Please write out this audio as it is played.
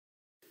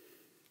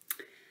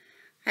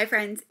Hi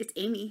friends, it's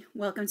Amy.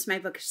 Welcome to my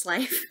bookish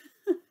life.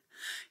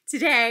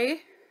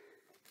 Today,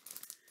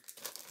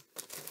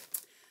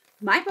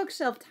 my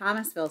bookshelf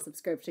Thomasville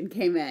subscription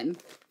came in.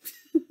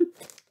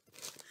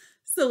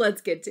 So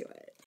let's get to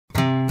it.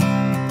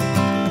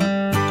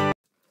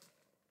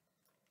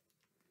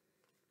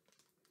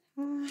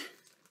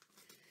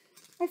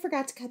 I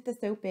forgot to cut this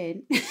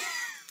open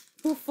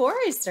before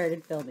I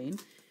started filming.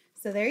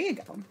 So there you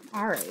go.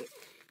 All right,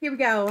 here we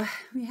go.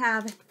 We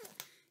have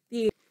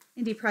the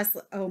Indie Press.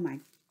 Oh my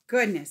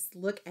goodness,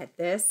 look at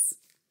this.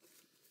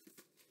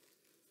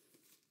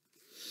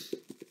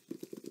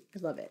 I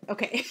love it.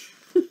 Okay.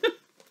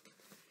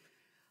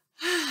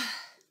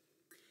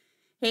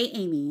 Hey,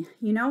 Amy,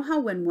 you know how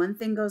when one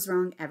thing goes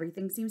wrong,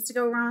 everything seems to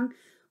go wrong?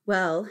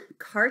 Well,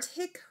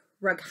 Karthik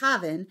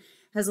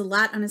has a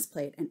lot on his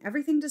plate, and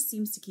everything just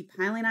seems to keep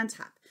piling on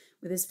top.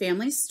 With his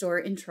family's store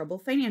in trouble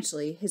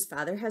financially, his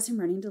father has him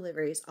running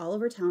deliveries all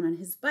over town on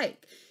his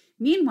bike.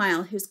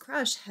 Meanwhile, his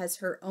crush has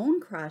her own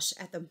crush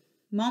at the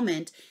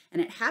moment,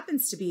 and it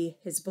happens to be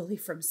his bully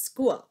from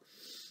school.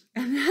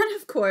 And then,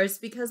 of course,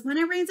 because when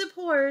it rains, it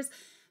pours,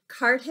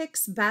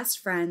 Karthik's best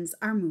friends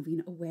are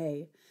moving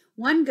away.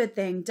 One good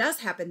thing does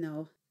happen,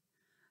 though.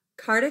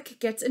 Karthik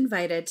gets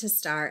invited to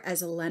star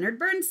as Leonard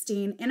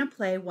Bernstein in a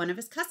play one of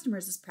his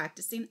customers is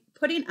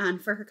putting on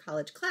for her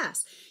college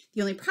class.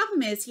 The only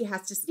problem is he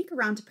has to sneak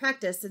around to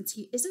practice since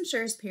he isn't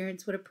sure his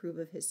parents would approve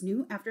of his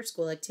new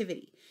after-school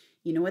activity.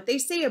 You know what they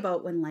say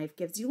about when life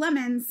gives you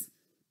lemons.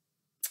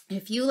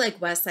 If you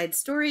like West Side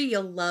Story,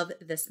 you'll love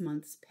this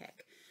month's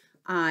pick.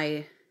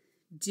 I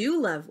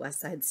do love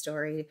West Side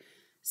Story,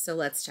 so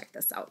let's check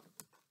this out.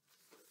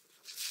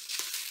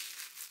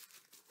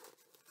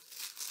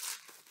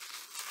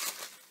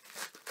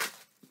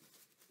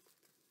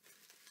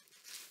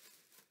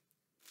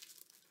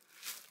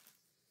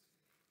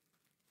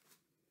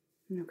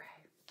 Okay.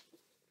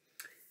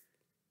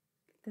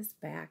 Get this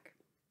back.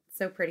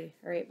 So pretty.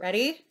 All right,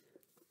 ready?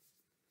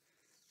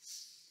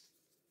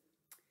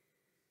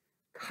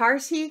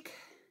 Karthik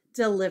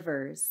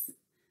Delivers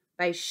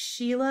by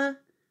Sheela,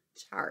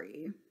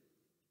 Chari.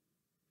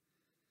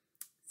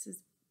 This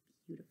is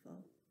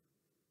beautiful.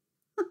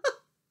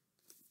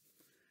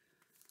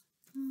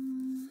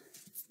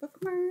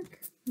 Bookmark.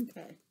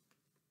 Okay.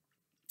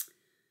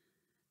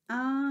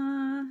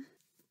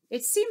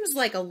 It seems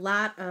like a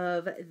lot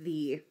of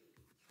the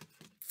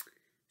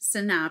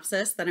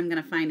synopsis that I'm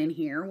going to find in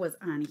here was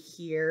on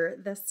here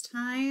this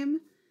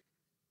time.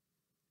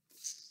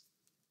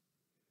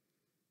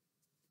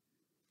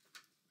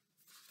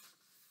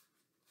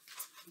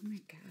 Oh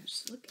my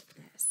gosh, look at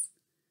this.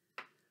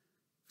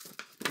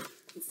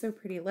 It's so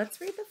pretty.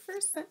 Let's read the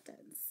first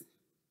sentence.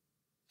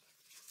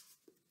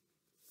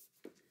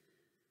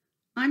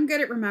 I'm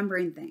good at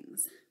remembering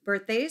things.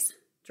 Birthdays,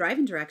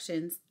 driving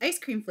directions, ice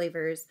cream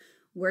flavors,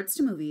 words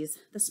to movies,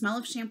 the smell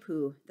of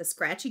shampoo, the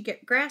scratchy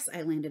grass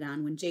I landed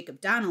on when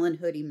Jacob Donnell and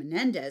Hoodie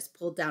Menendez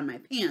pulled down my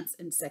pants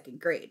in 2nd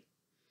grade.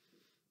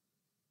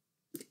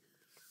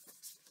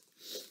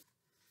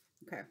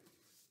 Okay.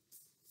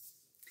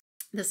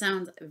 This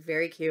sounds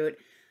very cute.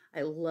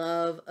 I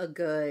love a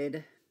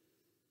good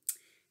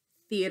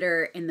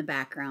theater in the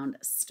background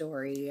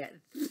story.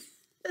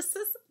 This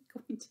is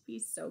going to be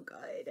so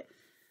good.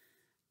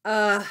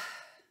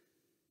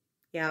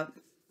 Yeah.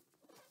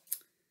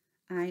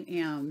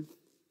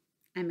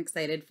 I'm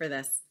excited for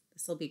this.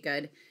 This will be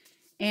good.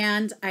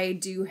 And I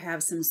do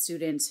have some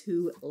students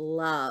who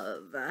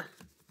love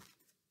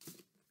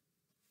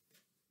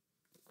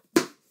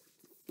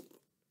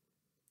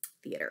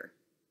theater.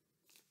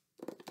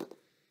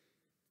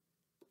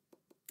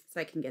 So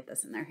I can get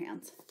this in their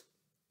hands.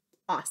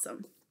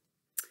 Awesome.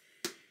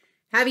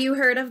 Have you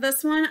heard of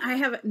this one? I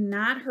have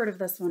not heard of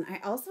this one. I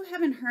also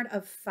haven't heard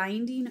of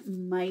Finding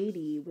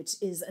Mighty, which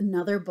is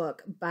another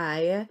book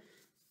by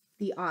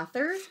the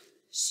author,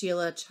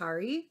 Sheela,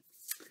 Chari.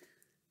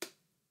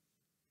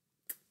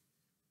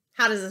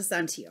 How does this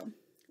sound to you?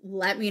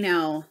 Let me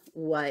know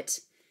what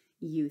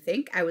you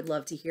think. I would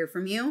love to hear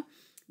from you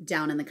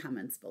down in the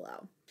comments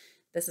below.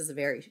 This is a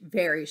very,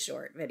 very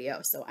short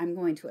video, so I'm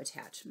going to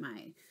attach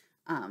my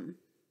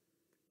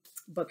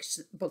books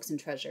and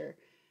treasure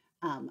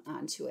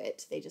onto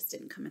it. They just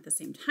didn't come at the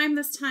same time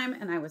this time,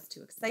 and I was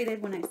too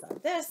excited when I saw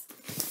this.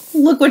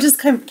 Look what just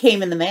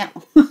came in the mail.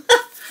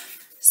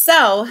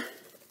 So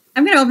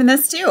I'm going to open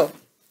this too.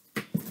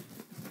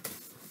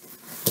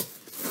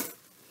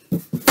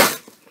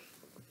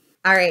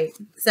 All right,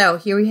 so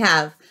here we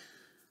have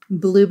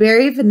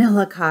blueberry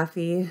vanilla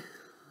coffee,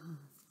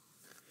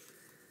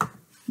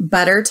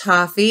 butter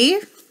toffee,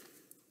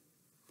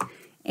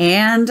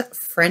 and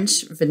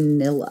French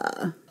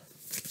vanilla.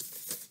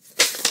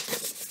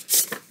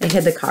 I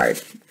hid the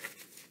card.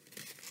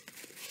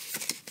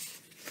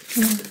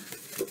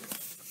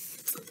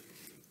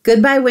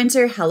 Goodbye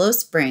winter, hello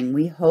spring.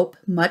 We hope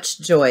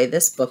much joy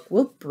this book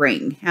will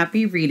bring.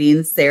 Happy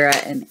reading, Sarah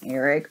and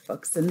Eric,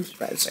 Books and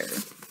Treasure.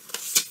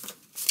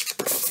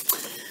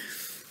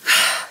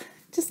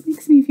 Just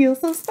makes me feel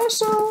so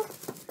special.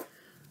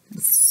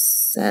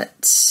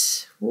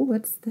 Set. Oh,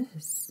 what's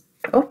this?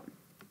 Oh,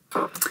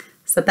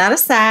 Set that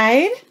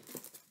aside.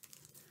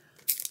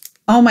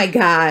 Oh my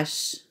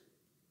gosh.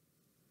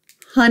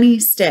 Honey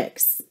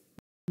sticks.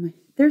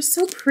 They're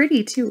so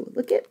pretty too.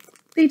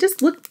 They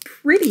just look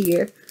pretty.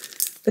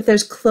 But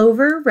there's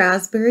clover,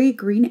 raspberry,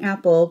 green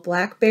apple,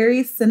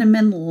 blackberry,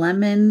 cinnamon,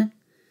 lemon,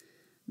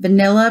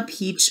 vanilla,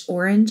 peach,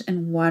 orange,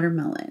 and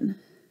watermelon.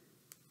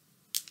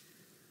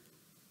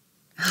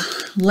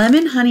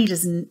 Lemon honey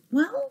doesn't,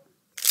 well,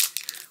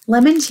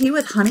 lemon tea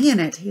with honey in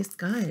it tastes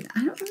good.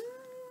 I don't know.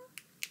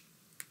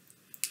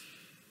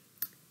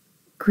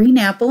 Green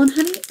apple and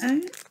honey?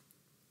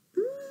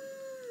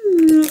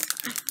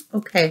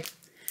 Okay.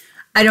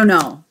 I don't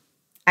know.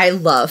 I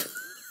love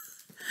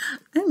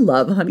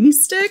honey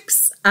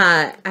sticks.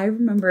 I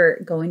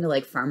remember going to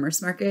like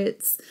farmers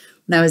markets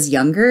when I was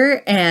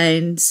younger,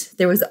 and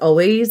there was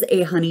always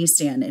a honey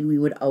stand, and we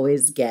would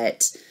always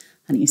get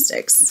honey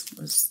sticks. It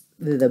was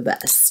the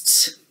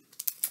best.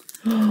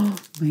 Oh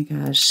my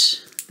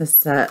gosh.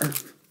 This, I'm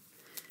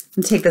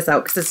gonna take this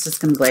out because it's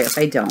just gonna glare if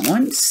I don't.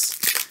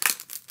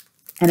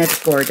 And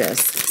it's gorgeous.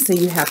 So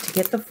you have to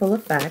get the full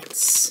effect.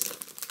 Let's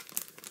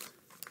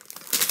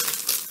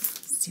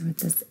see what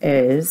this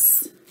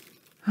is.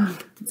 Oh,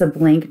 it's a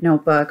blank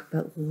notebook,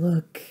 but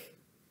look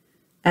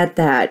at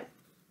that.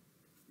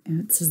 And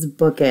it says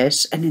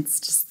Bookish, and it's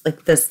just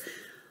like this.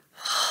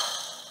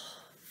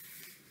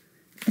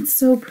 It's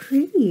so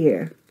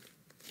pretty.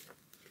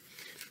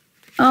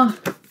 Oh,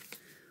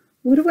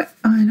 what do I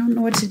don't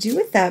know what to do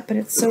with that, but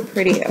it's so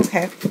pretty.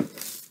 Okay.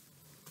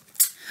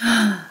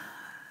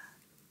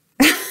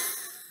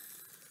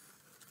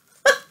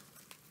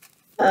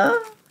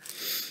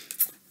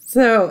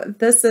 So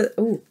this is,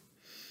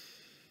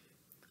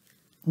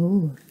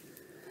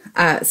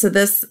 so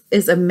this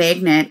is a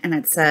magnet, and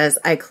it says,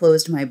 "I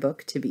closed my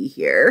book to be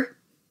here."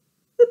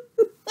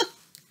 I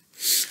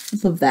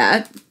love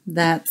that.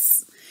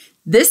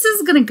 This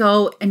is going to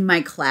go in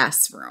my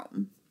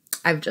classroom.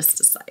 I've just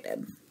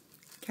decided.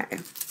 Okay.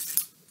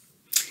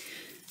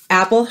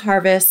 Apple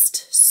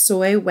Harvest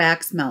Soy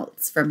Wax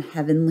Melts from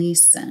Heavenly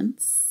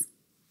Scents.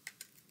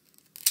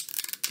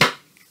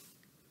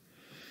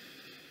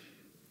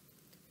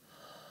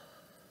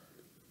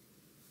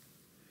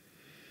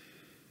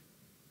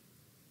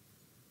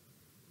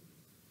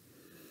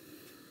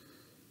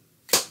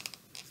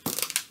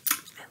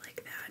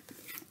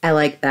 I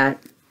like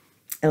that.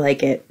 I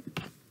like it.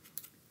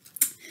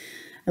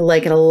 I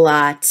like it a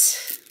lot.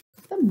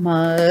 The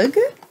mug.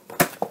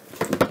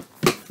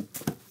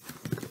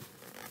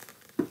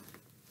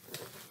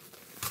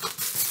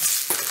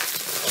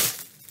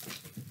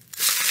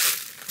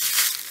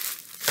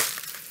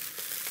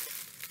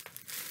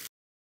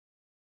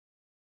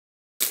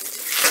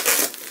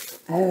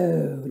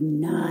 Oh,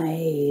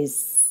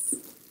 nice.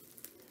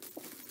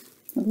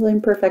 A little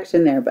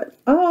imperfection there, but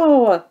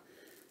oh,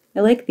 I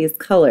like these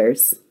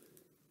colors.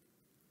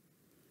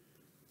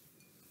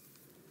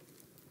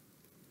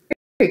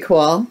 Very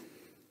cool.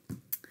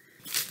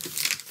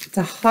 It's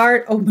a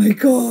heart. Oh my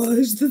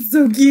gosh, that's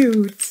so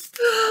cute.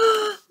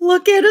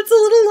 Look at it, it's a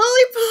little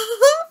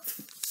lollipop.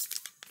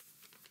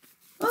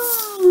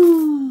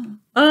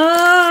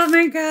 Oh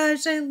my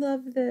gosh, I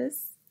love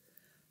this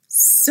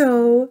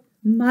so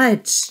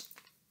much.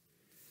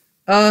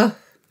 Oh,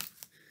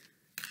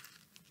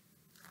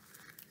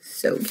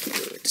 so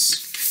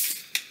cute.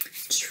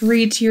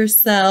 Treat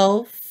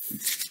yourself.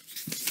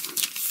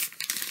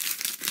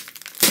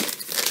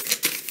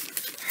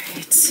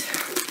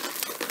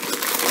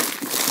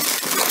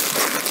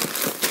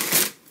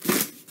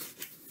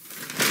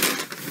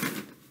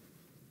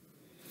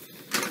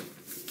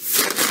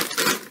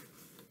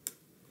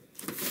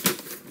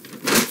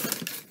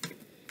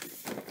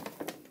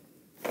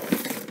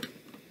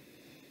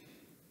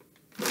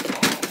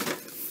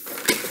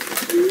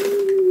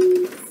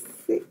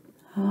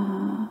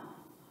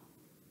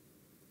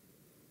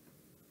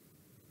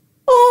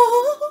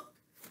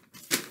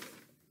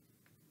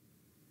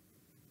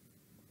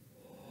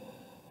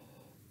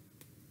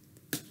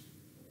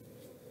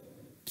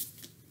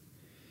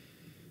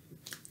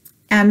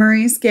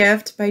 Emory's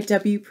Gift by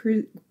W.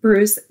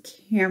 Bruce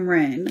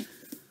Cameron.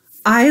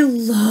 I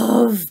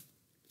love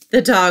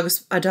A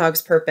Dog's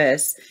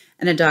Purpose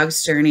and A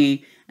Dog's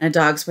Journey and A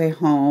Dog's Way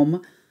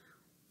Home.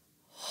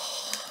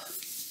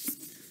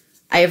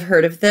 I have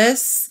heard of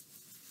this.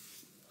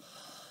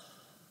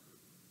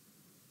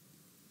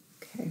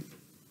 Okay.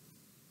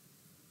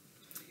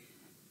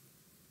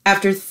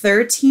 After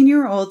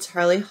 13-year-old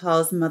Charlie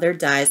Hall's mother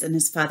dies and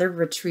his father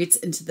retreats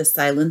into the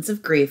silence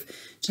of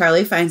grief,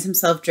 Charlie finds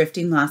himself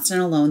drifting lost and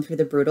alone through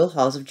the brutal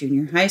halls of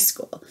junior high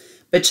school.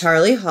 But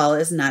Charlie Hall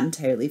is not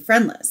entirely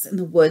friendless. In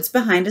the woods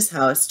behind his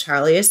house,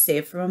 Charlie is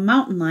saved from a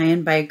mountain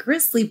lion by a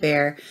grizzly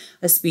bear,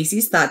 a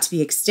species thought to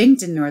be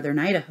extinct in northern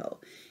Idaho.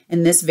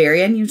 And this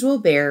very unusual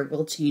bear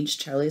will change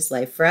Charlie's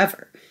life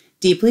forever.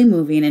 Deeply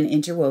moving and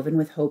interwoven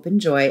with hope and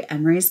joy,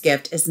 Emory's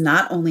Gift is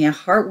not only a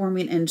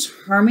heartwarming and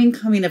charming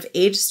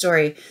coming-of-age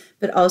story,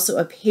 but also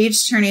a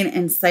page-turning,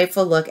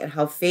 insightful look at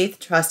how faith,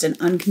 trust, and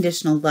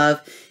unconditional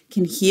love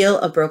can heal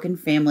a broken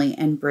family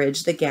and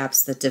bridge the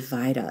gaps that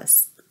divide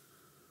us.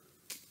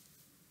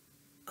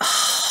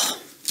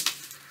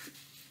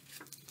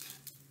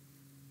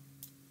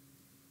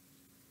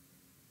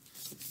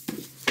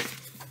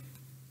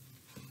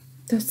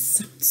 That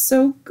sounds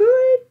so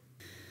good.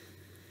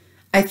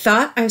 I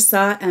thought I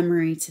saw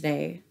Emory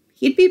today.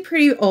 He'd be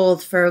pretty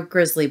old for a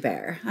grizzly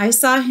bear. I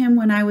saw him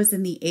when I was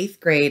in the 8th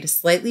grade,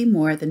 slightly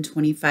more than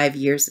 25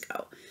 years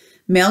ago.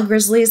 Male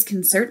grizzlies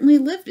can certainly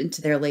live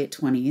into their late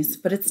 20s,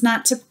 but it's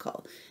not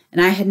typical.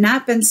 And I had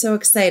not been so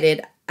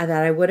excited that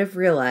I would have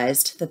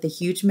realized that the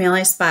huge male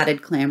I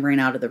spotted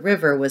clambering out of the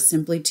river was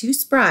simply too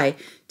spry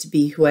to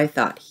be who I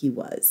thought he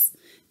was.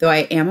 Though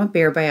I am a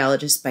bear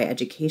biologist by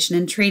education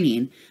and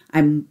training,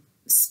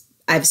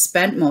 I've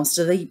spent most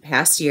of the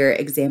past year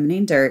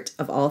examining dirt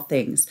of all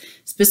things,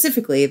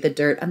 specifically the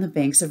dirt on the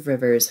banks of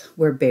rivers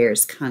where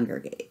bears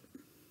congregate.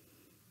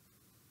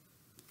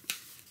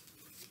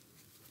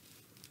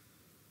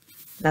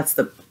 That's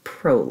the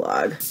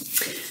prologue.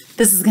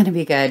 This is going to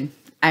be good.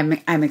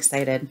 I'm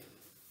excited.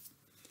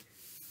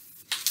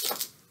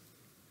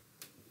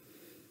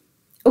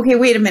 Okay,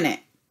 wait a minute.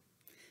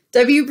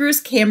 W.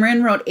 Bruce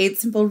Cameron wrote 8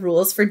 Simple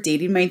Rules for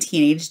Dating My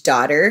Teenage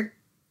Daughter.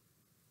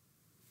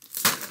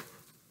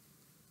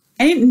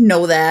 I didn't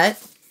know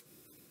that.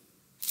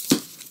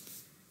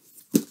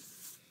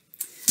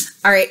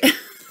 All right.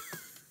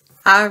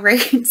 All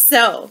right.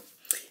 So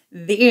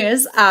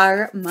these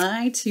are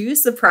my 2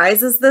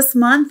 surprises this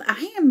month.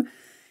 I am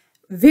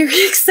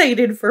very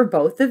excited for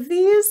both of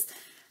these.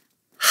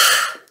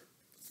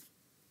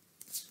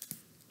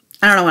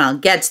 I don't know when I'll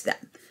get to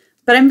them,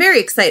 but I'm very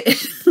excited.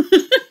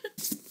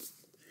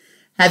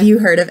 Have you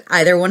heard of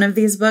either one of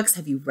these books?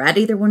 Have you read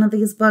either one of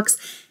these books?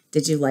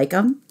 Did you like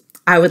them?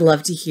 I would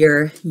love to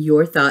hear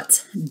your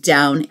thoughts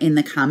down in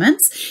the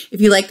comments.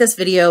 If you like this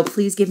video,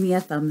 please give me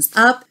a thumbs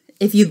up.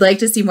 If you'd like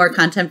to see more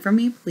content from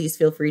me, please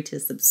feel free to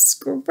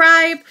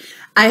subscribe.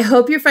 I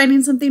hope you're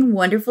finding something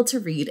wonderful to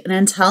read. And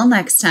until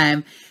next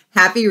time,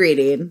 happy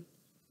reading.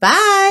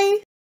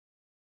 Bye.